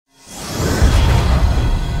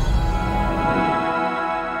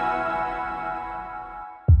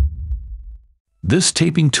This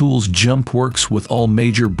taping tool's jump works with all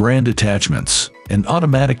major brand attachments and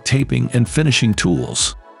automatic taping and finishing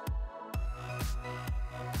tools.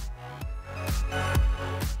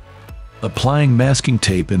 Applying masking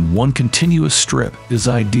tape in one continuous strip is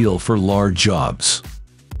ideal for large jobs.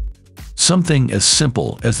 Something as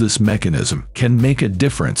simple as this mechanism can make a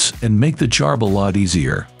difference and make the job a lot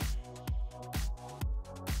easier.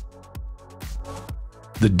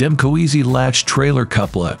 The Demco Easy Latch Trailer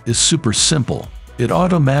Coupler is super simple. It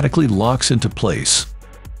automatically locks into place.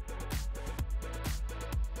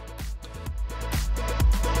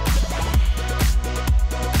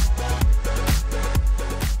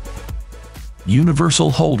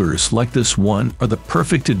 Universal holders like this one are the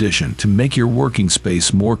perfect addition to make your working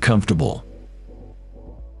space more comfortable.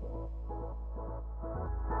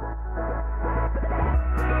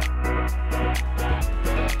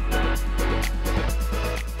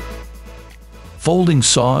 Folding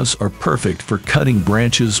saws are perfect for cutting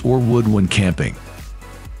branches or wood when camping.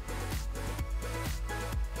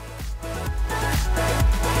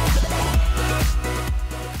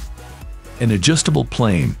 An adjustable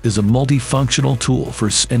plane is a multifunctional tool for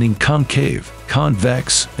sanding concave,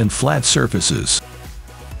 convex, and flat surfaces.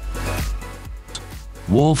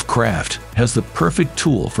 Wolfcraft has the perfect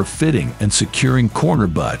tool for fitting and securing corner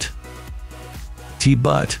butt,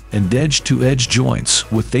 T-butt, and edge-to-edge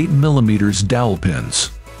joints with 8mm dowel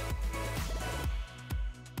pins.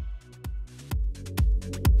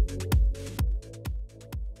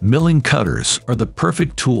 Milling cutters are the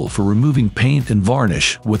perfect tool for removing paint and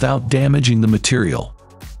varnish without damaging the material.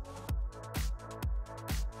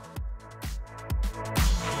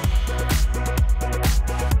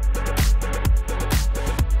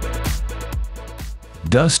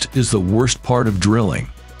 Dust is the worst part of drilling,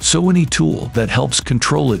 so any tool that helps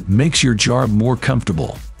control it makes your job more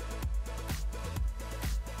comfortable.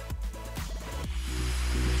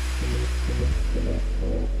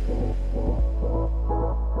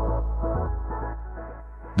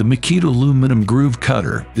 The Makita aluminum groove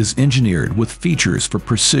cutter is engineered with features for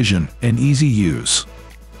precision and easy use.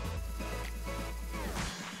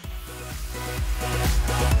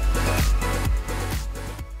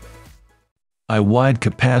 A wide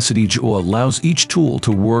capacity jaw allows each tool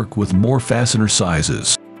to work with more fastener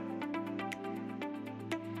sizes.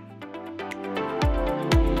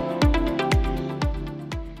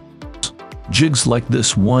 Jigs like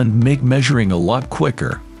this one make measuring a lot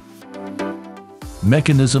quicker.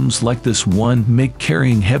 Mechanisms like this one make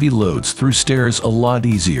carrying heavy loads through stairs a lot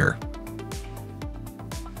easier.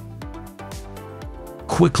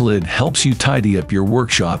 Quick Lid helps you tidy up your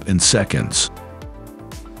workshop in seconds.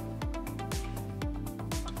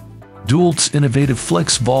 DeWalt's innovative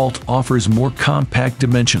Flex Vault offers more compact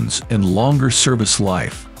dimensions and longer service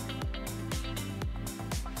life.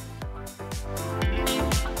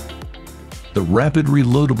 The rapid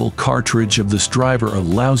reloadable cartridge of this driver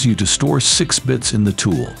allows you to store 6 bits in the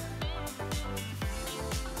tool.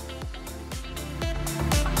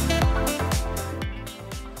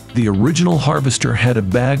 The original harvester had a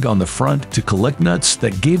bag on the front to collect nuts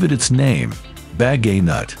that gave it its name, Bag A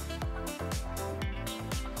Nut.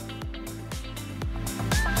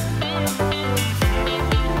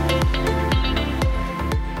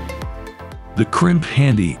 The Crimp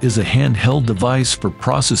Handy is a handheld device for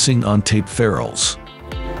processing on-tape ferrules.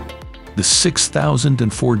 The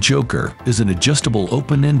 6004 Joker is an adjustable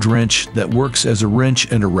open-end wrench that works as a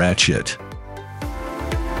wrench and a ratchet.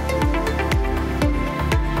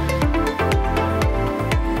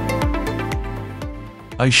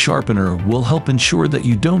 A sharpener will help ensure that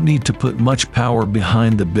you don't need to put much power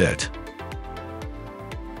behind the bit.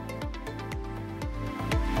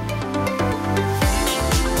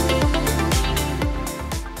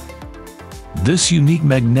 This unique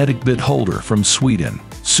magnetic bit holder from Sweden,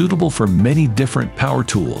 suitable for many different power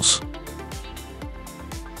tools.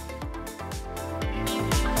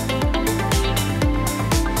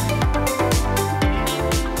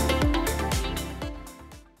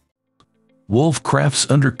 Wolfcraft's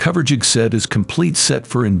undercover jig set is complete set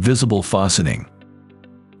for invisible fastening.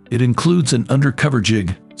 It includes an undercover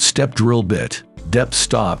jig, step drill bit, depth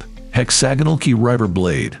stop, hexagonal key river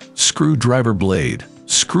blade, screwdriver blade,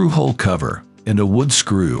 screw hole cover, and a wood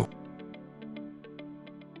screw.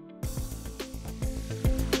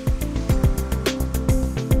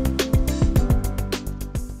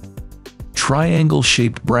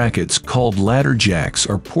 Triangle-shaped brackets called ladder jacks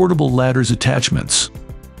are portable ladders attachments.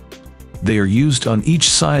 They are used on each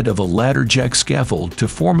side of a ladder jack scaffold to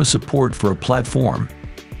form a support for a platform.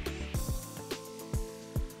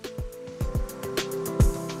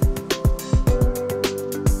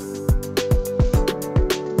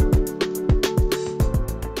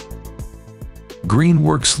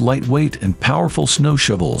 Greenworks' lightweight and powerful snow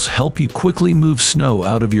shovels help you quickly move snow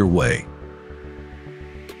out of your way.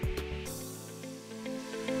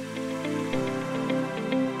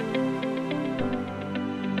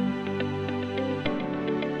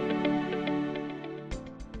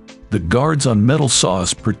 The guards on metal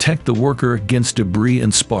saws protect the worker against debris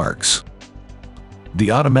and sparks.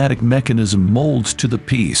 The automatic mechanism molds to the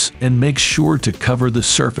piece and makes sure to cover the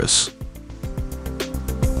surface.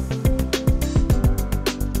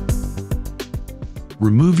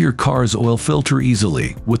 Remove your car's oil filter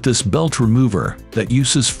easily with this belt remover that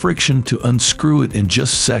uses friction to unscrew it in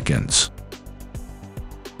just seconds.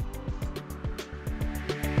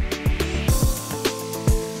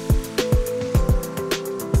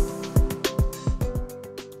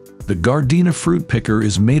 The Gardena fruit picker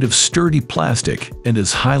is made of sturdy plastic and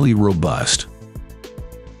is highly robust.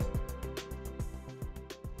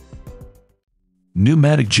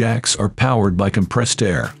 Pneumatic jacks are powered by compressed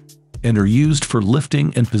air and are used for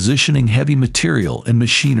lifting and positioning heavy material and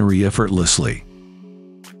machinery effortlessly.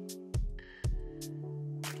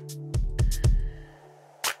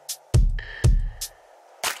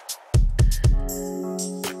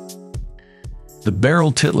 The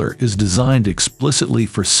barrel tiller is designed explicitly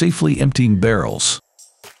for safely emptying barrels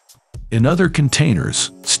in other containers,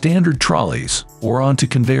 standard trolleys, or onto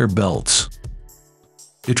conveyor belts.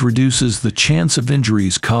 It reduces the chance of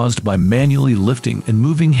injuries caused by manually lifting and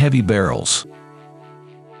moving heavy barrels.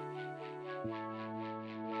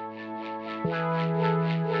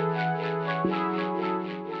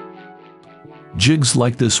 Jigs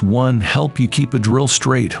like this one help you keep a drill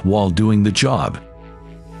straight while doing the job.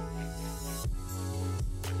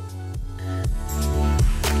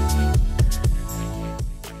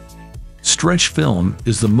 Stretch film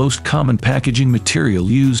is the most common packaging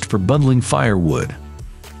material used for bundling firewood.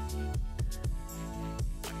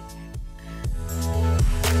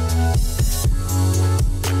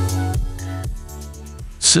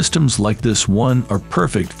 Systems like this one are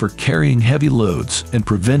perfect for carrying heavy loads and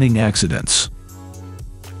preventing accidents.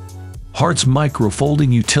 Hart's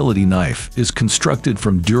micro-folding utility knife is constructed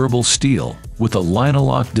from durable steel with a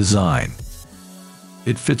line-a-lock design.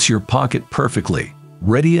 It fits your pocket perfectly,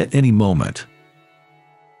 ready at any moment.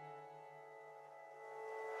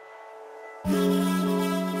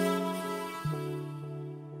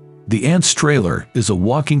 The Ants trailer is a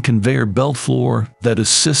walking conveyor belt floor that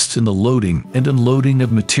assists in the loading and unloading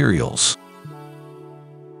of materials.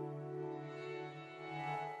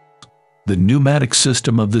 The pneumatic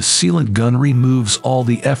system of this sealant gun removes all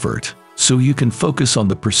the effort, so you can focus on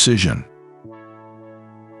the precision.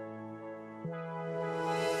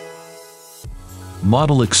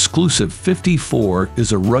 Model Exclusive 54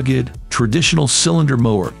 is a rugged, traditional cylinder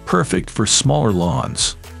mower perfect for smaller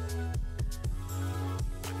lawns.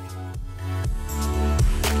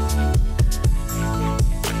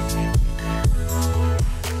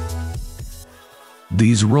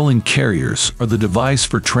 These rolling carriers are the device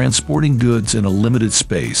for transporting goods in a limited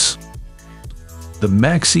space. The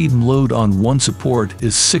maximum load on one support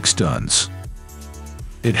is 6 tons.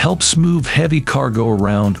 It helps move heavy cargo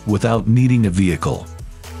around without needing a vehicle.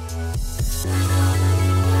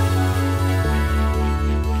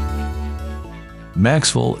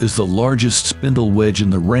 Maxwell is the largest spindle wedge in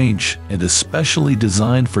the range and is specially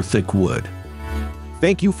designed for thick wood.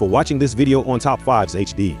 Thank you for watching this video on Top 5s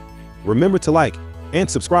HD. Remember to like and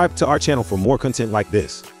subscribe to our channel for more content like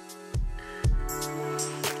this.